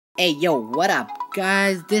Hey yo, what up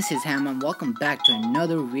guys, this is Ham and welcome back to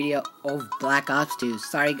another video of Black Ops 2.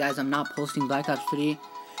 Sorry guys, I'm not posting Black Ops 3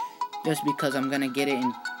 just because I'm gonna get it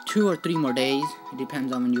in 2 or 3 more days. It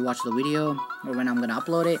depends on when you watch the video or when I'm gonna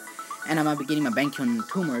upload it. And I might be getting my bank in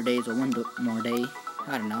 2 more days or 1 more day.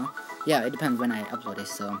 I don't know. Yeah, it depends when I upload it,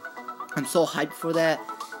 so I'm so hyped for that.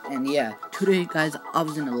 And yeah, today guys, I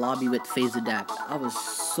was in the lobby with Faze Adapt. I was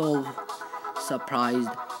so surprised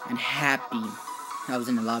and happy I was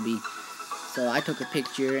in the lobby. So I took a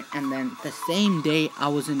picture, and then the same day I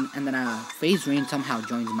was in, and then Faze Rain somehow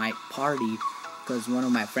joins my party because one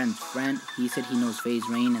of my friends' he said he knows Faze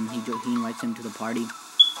Rain and he invites him to the party.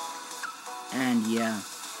 And yeah,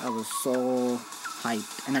 I was so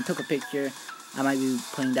hyped, and I took a picture. I might be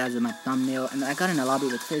putting that as my thumbnail. And I got in the lobby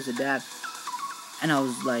with Faze Adapt, and I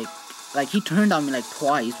was like he turned on me like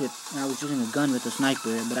twice and I was using a gun with a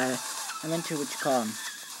sniper. But I went to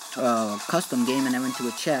custom game, and I went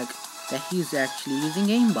to check that he's actually using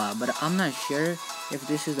aimbot, but I'm not sure if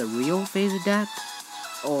this is a real Faze Adapt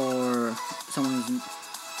or someone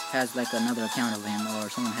has like another account of him or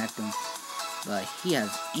someone hacked him. But he has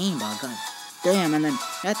aimbot, god damn. And then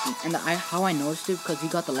how I noticed it, because he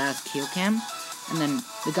got the last kill cam, and then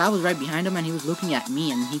the guy was right behind him and he was looking at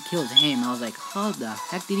me and he kills him. I was like, how the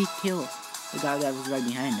heck did he kill the guy that was right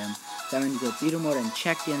behind him? So I went to go theater mode and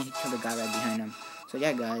checked it, and he killed the guy right behind him. So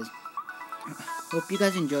yeah guys, hope you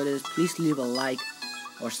guys enjoyed this. Please leave a like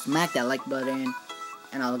or smack that like button,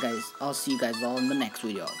 and I'll see you guys all in the next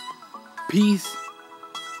video. Peace.